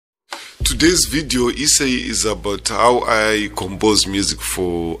Today's video essay is about how I compose music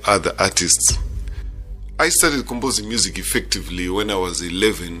for other artists. I started composing music effectively when I was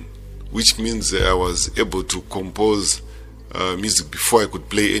 11, which means I was able to compose music before I could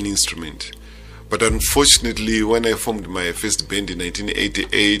play any instrument. But unfortunately, when I formed my first band in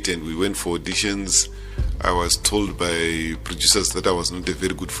 1988 and we went for auditions, I was told by producers that I was not a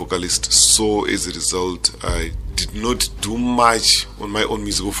very good vocalist. So as a result, I did not do much on my own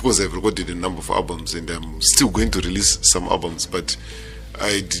music. Of course, I've recorded a number of albums and I'm still going to release some albums, but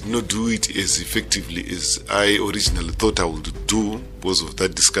I did not do it as effectively as I originally thought I would do because of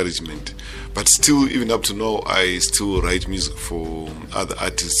that discouragement. But still, even up to now, I still write music for other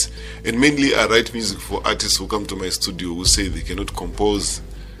artists. And mainly I write music for artists who come to my studio who say they cannot compose,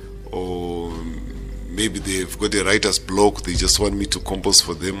 or maybe they've got a writer's block, they just want me to compose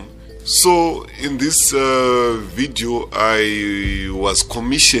for them. So in this video, I was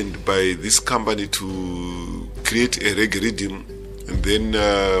commissioned by this company to create a reggae rhythm and then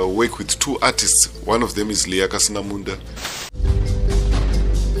work with two artists. One of them is Leah.The.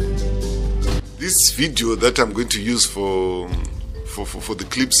 This video that I'm going to use for the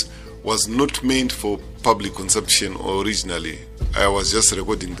clips was not meant for public consumption originally. I was just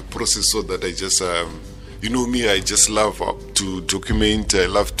recording the process so that I just, you know me, I just love to document, I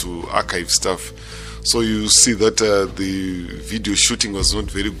love to archive stuff. So you see that the video shooting was not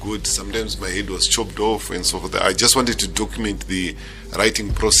very good. Sometimes my head was chopped off and so forth. I just wanted to document the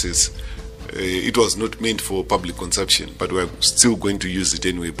writing process. It was not meant for public consumption, but we're still going to use it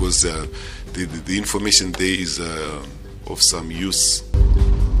anyway because the information there is of some use.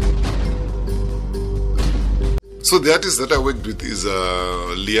 So the artist that I worked with is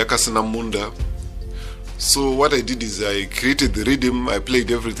Leah.The. So what I did is I created the rhythm, I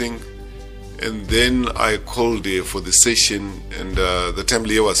played everything, and then I called her for the session. And the time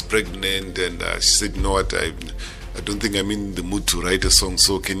Leah was pregnant, and she said, "You know what? I don't think I'm in the mood to write a song.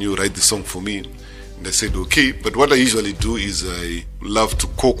 So can you write the song for me?" And I said, "Okay." But what I usually do is I love to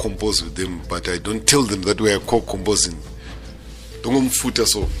co-compose with them, but I don't tell them that we are co-composing.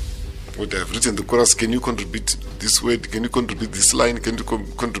 So what I've written the chorus, can you contribute this word, can you contribute this line, can you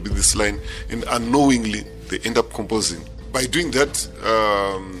contribute this line, and unknowingly they end up composing. By doing that,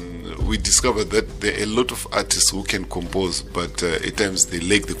 we discovered that there are a lot of artists who can compose, but at times they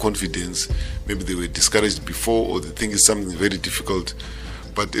lack the confidence. Maybe they were discouraged before, or they think it's something very difficult.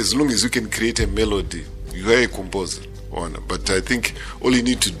 But as long as you can create a melody, you are a composer. But I think all you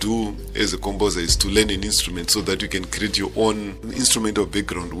need to do as a composer is to learn an instrument so that you can create your own instrumental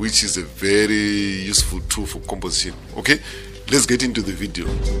background, which is a very useful tool for composition. Okay, let's get into the video.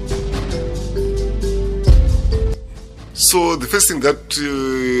 So the first thing that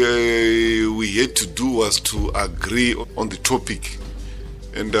we had to do was to agree on the topic,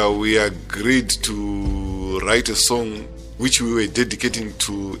 and we agreed to write a song which we were dedicating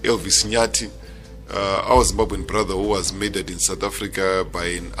to Elvis Nyati, our Zimbabwean brother who was murdered in South Africa by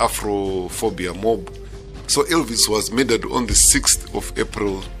an Afrophobia mob. So Elvis was murdered on the 6th of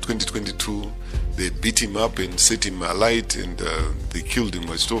April 2022. They beat him up and set him alight, and they killed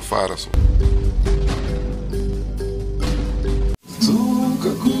him. So far.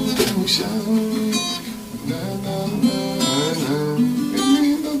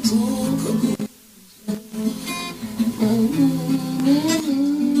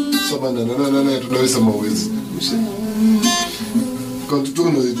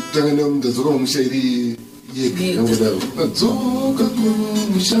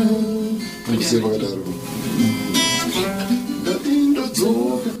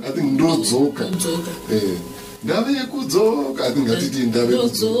 Ndave kudzoka, I think atiti ndave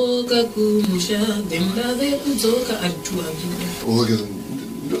kudzoka kumusha, ndave kudzoka atuagina. Okay,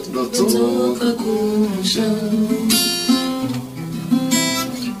 ndodzoka kumusha,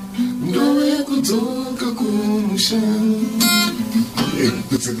 ndave kudzoka kumusha.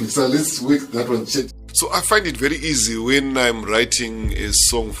 So let's work that one. So I find it very easy when I'm writing a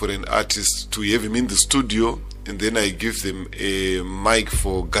song for an artist to have him in the studio, and then I give them a mic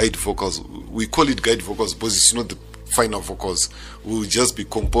for guide vocals. We call it guide vocals because it's not the final vocals. We'll just be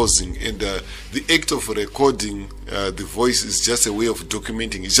composing, and the act of recording the voice is just a way of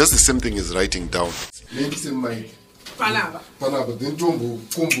documenting. It's just the same thing as writing down. Let's say mic. Panaba. Then Tombo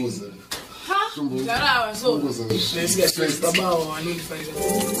composer. Ha? Zarawa, so. Let's get straight. Baba, I need to find it.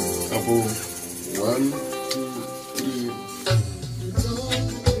 Apo, 1, 2, 3.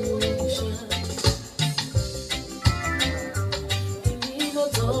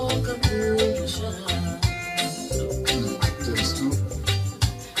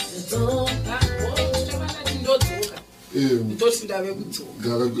 Unoti ndave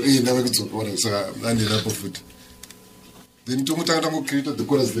kudzoka. Ndave kudzoka wana saka andinapo futi. Then tomutanga create the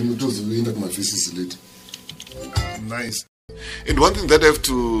chorus then utozoenda kuma verses later. Nice. And one thing that I have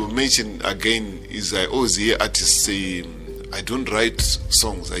to mention again is I always hear artists say, I don't write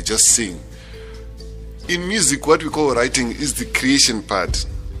songs, I just sing. In music, what we call writing is the creation part.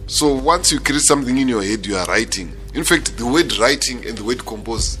 So once you create something in your head, you are writing. In fact, the word writing and the word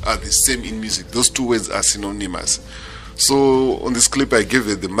compose are the same in music. Those two words are synonymous. So on this clip, I gave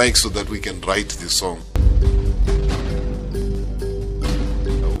it the mic so that we can write the song.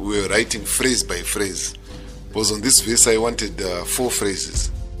 We were writing phrase by phrase. Because on this verse, I wanted 4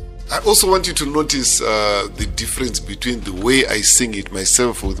 phrases. I also want you to notice the difference between the way I sing it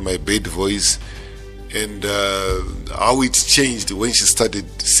myself with my bad voice and how it changed when she started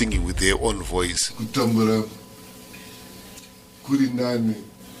singing with her own voice. Kutambura kuri nani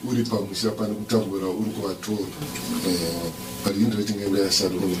uri pamusha pana kutambura uri kuvatora. But in writing and I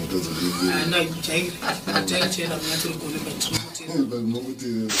started on the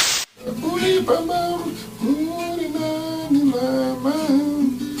uri pamba uri nani mama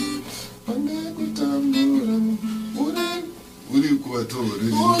pane kutambura uri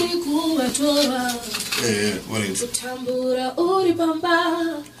kuvatora. What is it? Kutambura uri pamba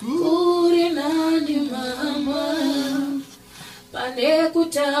uri nani mama pane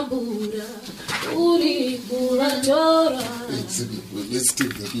kutambura uri kuvatora. Let's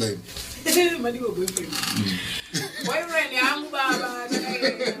take that line. Madigo boyfriend. Boyfriend yangu baba.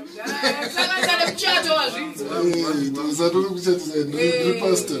 Sasa mchato wa zvinzo. Zato kuchatiza ni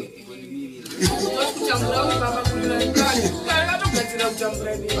pastor. Kutambura uri pamba kuri nani mama. Katogadzira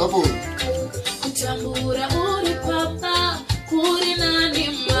kutambura ni. Hapo. Kutambura uri pamba kuri nani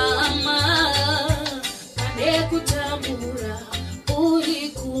mama pane kutambura uri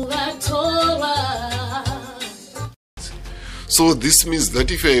kuvatora. So this means that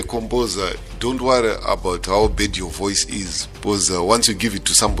if you're a composer, don't worry about how bad your voice is, because once you give it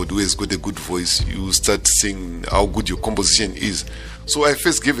to somebody who has got a good voice, you start saying how good your composition is. So I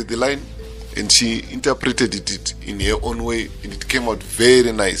first gave it the line and she interpreted it in her own way and it came out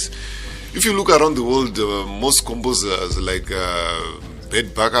very nice. If you look around the world, most composers like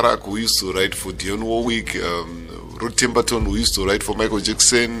Bed Bacharach, who used to write for Dionne Warwick, Rod Temperton, who used to write for Michael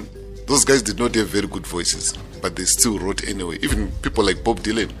Jackson, those guys did not have very good voices, but they still wrote anyway. Even people like Bob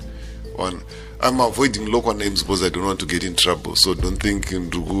Dylan. I'm avoiding local names because I don't want to get in trouble. So don't think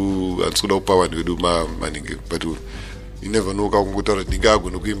Ndugu and Suda Power and do my manning. But you never know how to go to Nigago,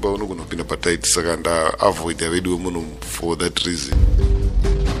 no Gimba, no going to be a patite second. Avoid the video for that reason.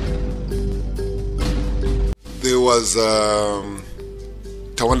 There was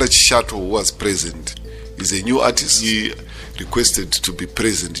Tawanda Chishato who was present. He's a new artist. He requested to be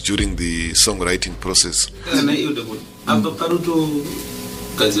present during the songwriting process.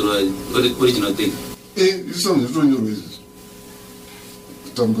 Original thing. This song is running always.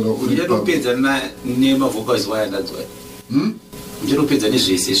 Kutambura uri pamba. Name of vocals why that's why. Ujero peza ni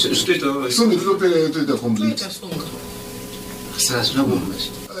zvese straight Song ndinopera yotoita complete. sasa zvinogoma.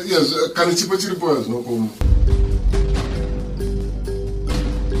 Yes, kana chipo chiripo zvinokoma.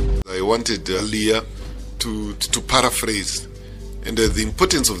 I wanted Leah to paraphrase, and the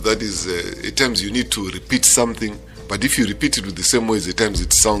importance of that is at times you need to repeat something, but if you repeat it with the same words, at times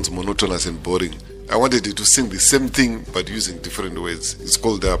it sounds monotonous and boring. I wanted it to sing the same thing but using different words. It's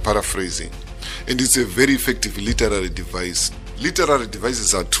called paraphrasing, and it's a very effective literary device. Literary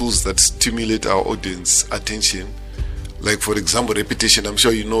devices are tools that stimulate our audience attention. Like for example, repetition. I'm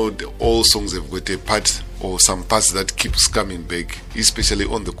sure you know all songs have got a part or some parts that keeps coming back, especially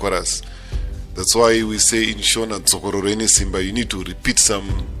on the chorus. That's why we say in Shona Tsokororene Simba, you need to repeat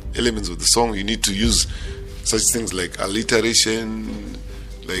some elements of the song. You need to use such things like alliteration,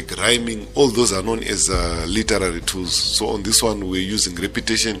 like rhyming. All those are known as literary tools. So on this one, we're using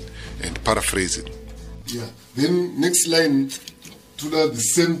repetition and paraphrasing. Yeah. Then next line, to the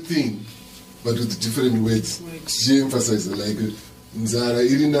same thing, but with different words. She emphasizes like Nzara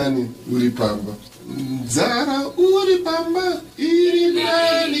irinani uri pamba. Nzara uri pamba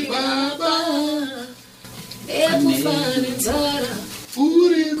irinani baba. Ekufani Nzara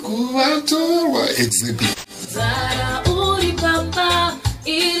uri kuvatorwa. Exactly. Nzara uri pamba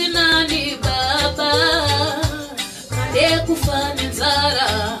irinani baba. Ekufani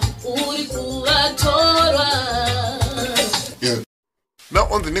Nzara uri kuvatorwa. Now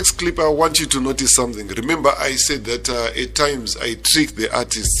on the next clip, I want you to notice something. Remember, I said that at times I trick the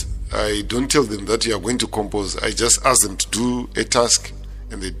artists. I don't tell them that you are going to compose. I just ask them to do a task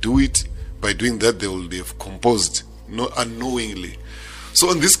and they do it. By doing that, they will have composed unknowingly. So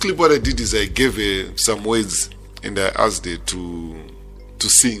on this clip, what I did is I gave some words and I asked her to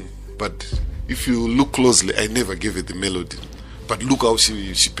sing. But if you look closely, I never gave her the melody. But look how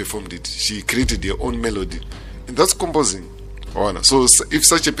she performed it. She created her own melody, and that's composing. So if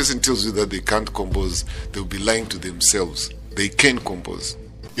such a person tells you that they can't compose, they'll be lying to themselves. They can compose.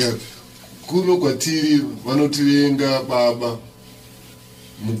 Yeah. Kuno kwatiri vanotivenga baba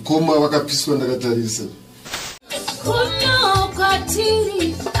mukoma vakapiswa ndakatarisa. Kuno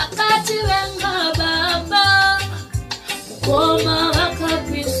kwatiri akativenga baba mukoma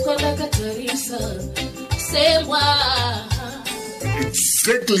vakapiswa ndakatarisa semwa.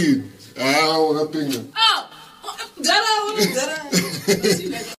 Exactly. Wakapenga.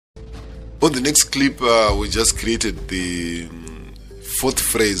 On the next clip, we just created the fourth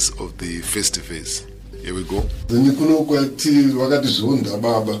phrase of the first verse. Here we go. Kuno kwatiri vakatizvonda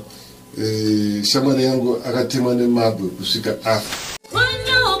baba shamwari yangu akatema nemabwe kusvika afa.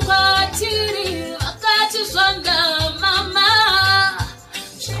 Kuno kwatiri vakatizvonda mama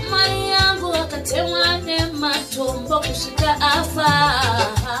shamwari yangu akatemwa nematombo kusvika afa.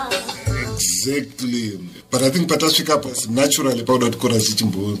 Exactly. But I think patasvika pasi naturally pauda kuti kora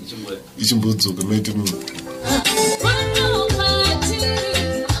ichimbodzoka maiti munhu.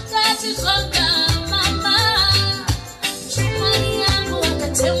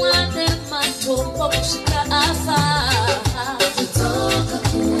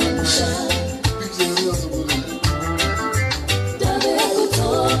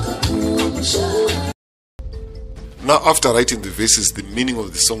 Now, after writing the verses, the meaning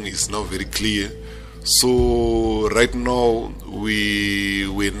of the song is now very clear. So right now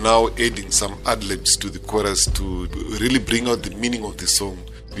we're now adding some ad-libs to the chorus to really bring out the meaning of the song.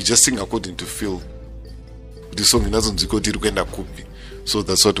 We just sing according to feel. The song in. So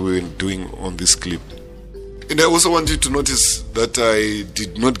that's what we're doing on this clip. And I also want you to notice that I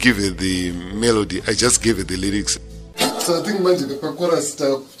did not give her the melody, I just gave her the lyrics. So I think manje chorus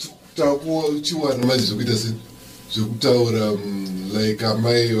takuchiwana manje zvokuita zvekutaura like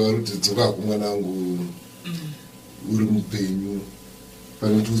amai varuti dzoka kumwana wangu uri mupenyu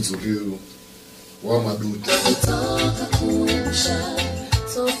pane kuti udzoke wamadota.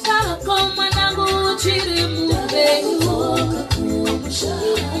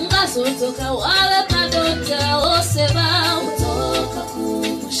 Ungazodzoka wave madota oseva utoka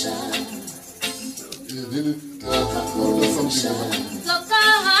kumusha. Toka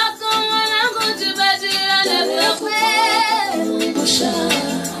hako mwanangu jibatia nevyakwe kumusha.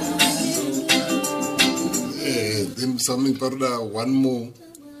 Then something paruda one more.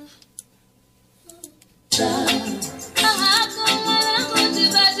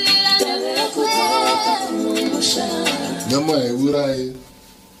 Nyama uraye.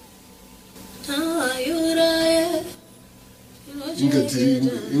 Inga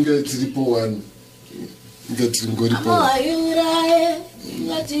tiripo one. Inga tiringoripo.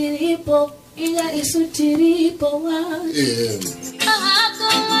 Inga tiripo. Inga isu tiripo one.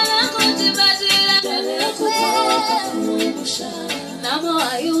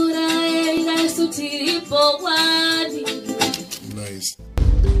 Nice.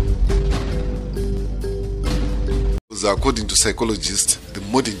 According to psychologists, the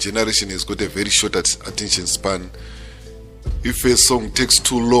modern generation has got a very short attention span. If a song takes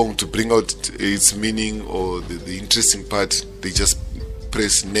too long to bring out its meaning or the interesting part, they just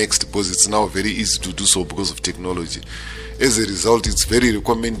press next because it's now very easy to do so because of technology. As a result, it's very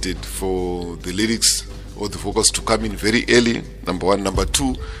recommended for the lyrics or the vocals to come in very early, number one. Number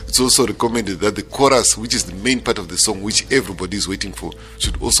two, it's also recommended that the chorus, which is the main part of the song, which everybody is waiting for,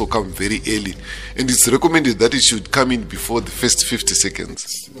 should also come very early. And it's recommended that it should come in before the first 50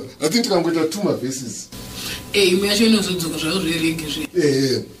 seconds. I think I'm going to have two more verses. Because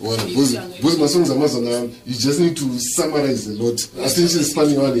my songs are Amazon, you just need to summarize a lot. Attention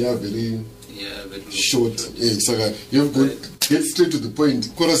span one, you have very short. You have to get straight to the point.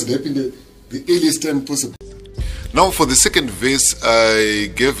 Chorus happened the earliest time possible. Now for the second verse, I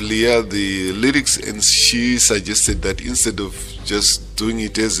gave Leah the lyrics and she suggested that instead of just doing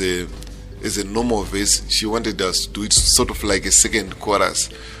it as a normal verse, she wanted us to do it sort of like a second chorus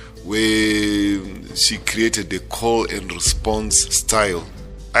where she created a call and response style.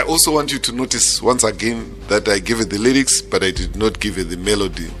 I also want you to notice once again that I gave her the lyrics but I did not give her the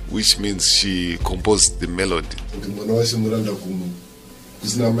melody, which means she composed the melody.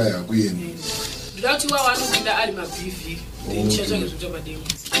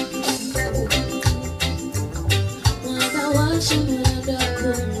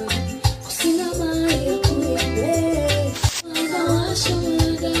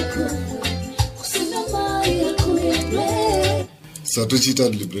 Satochita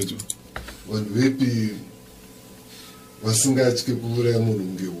libreto. One wepi vasingatyi kuuraya munhu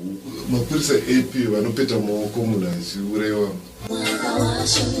ngehuku. Mapurisa AP vanopeta maoko munhu achiurayiwa.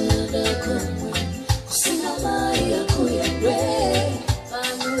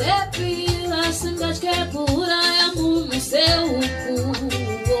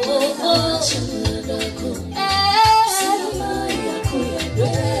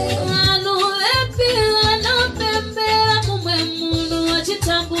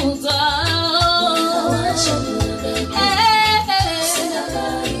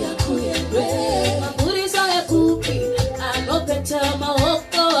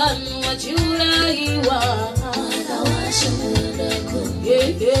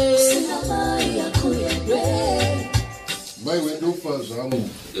 Mai wendofa zvangu,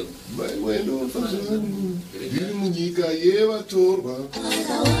 mai wendofa zvangu, ndiri munyika yevatorwa.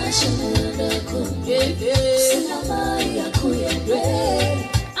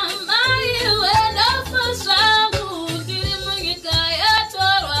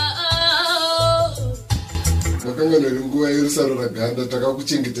 Makanga nguva yerusaro raganda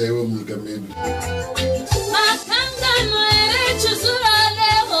takakuchengetaiwo munyika medu.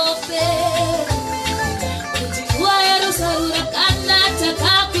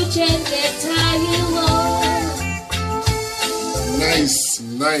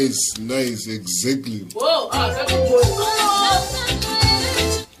 Nice, exactly. Whoa, that's good.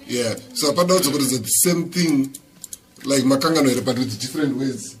 Yeah, so apart also because it's the same thing, like Makangano, but with different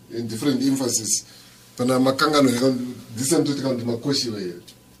ways and different emphasis. But now Makangano, this time to take on the Makoshi way.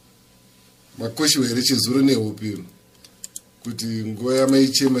 Makoshi way, which is really open. Kuti ngoya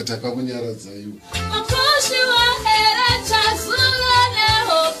maiche mataka kunyara dzayo. Makoshi wa era chazula ne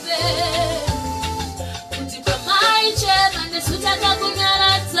hope. Kuti pa maiche mane sutaka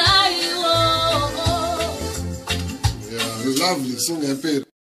kunyara dzayo. Yeah, lovely song I.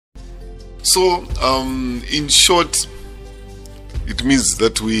 So, in short, it means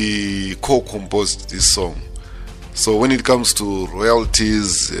that we co-composed this song. So when it comes to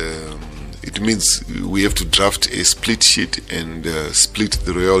royalties, it means we have to draft a split sheet and split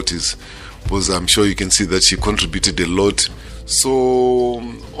the royalties, because I'm sure you can see that she contributed a lot. So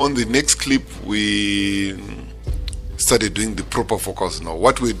on the next clip, we started doing the proper focus. Now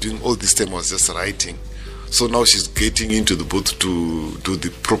what we're doing all this time was just writing. So now she's getting into the booth to do the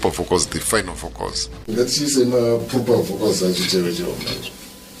proper focus, the final focus. That she's in a proper focus as you tell me.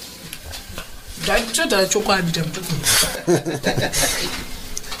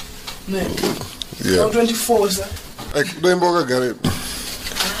 Yeah. 24, sir.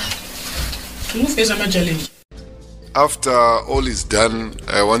 Can you face a challenge? After all is done,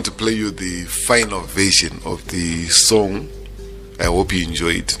 I want to play you the final version of the song. I hope you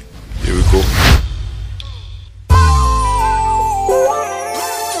enjoy it. Here we go.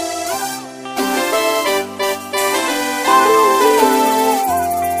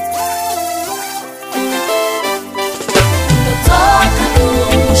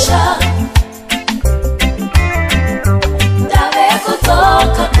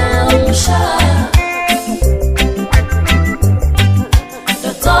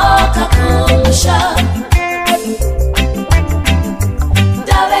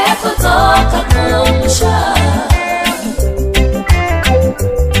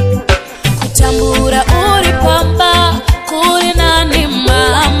 Kutambura uri pamba kuri nani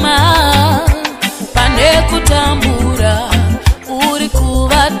mama, pane kutambura uri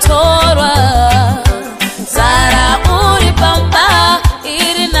kuvatorwa, zara uri pamba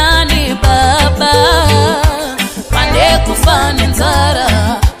iri nani baba, pane kufane nzara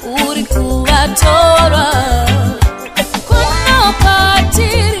uri kuvatorwa. Kuno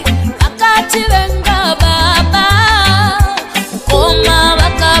patiri akati venga baba, koma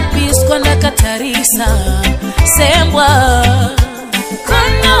vakapiswa ndakatarisa sembwa.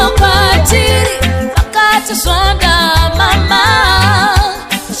 Kuno patiri vakati zvonda mama,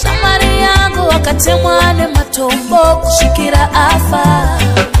 shamwari yangu wakatemwa nematombo kusvikira afa.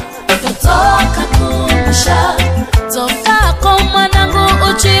 Ndotoka kumusha, dzokako mwanangu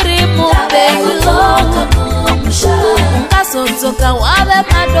uchiri mupenyu. Ungazodzoka wave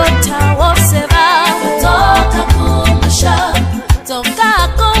madota woseva. Ndotoka kumusha,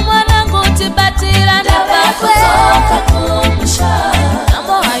 dzokako mwanangu tibatira nepakwe.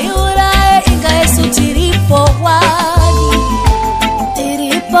 Nambo hayurae inga Yesu tiripo wani,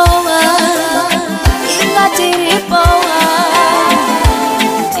 tiripo wani, inga tiripo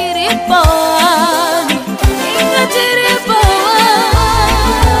wani,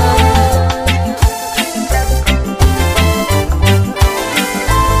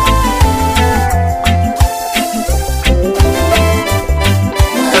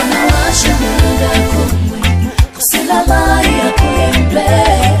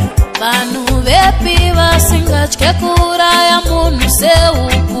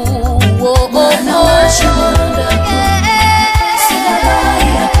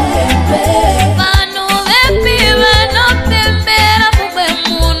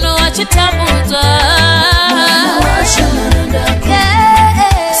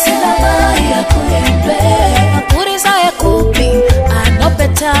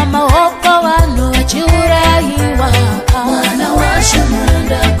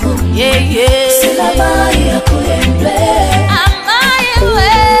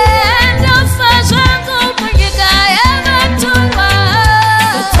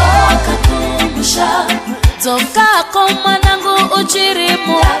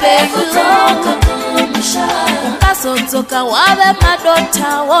 ungazotoka wabe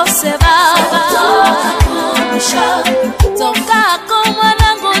madota wose baba tokako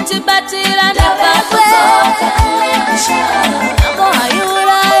mwanangu tibatira nebakwe nako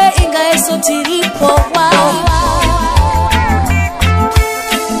hayura inga eso tiripo wawa.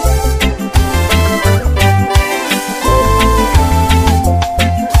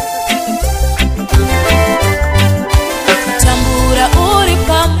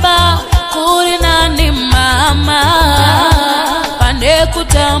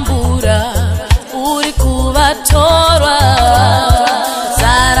 Kutambura uri kuvatorwa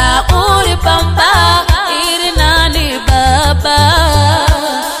zara uri pamba iri nani baba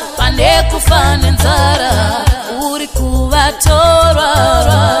pande kufane nzara uri kuvatorwa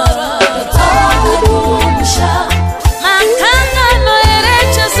makangano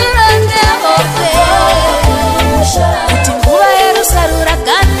erecha surande hope kuti nguva yerusarura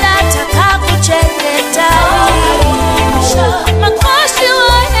ganda takakuchengeta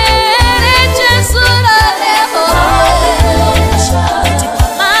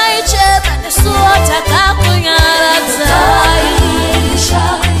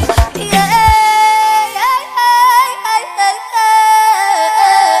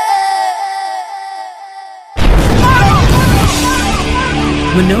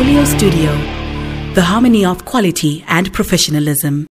Monolio Studio, the harmony of quality and professionalism.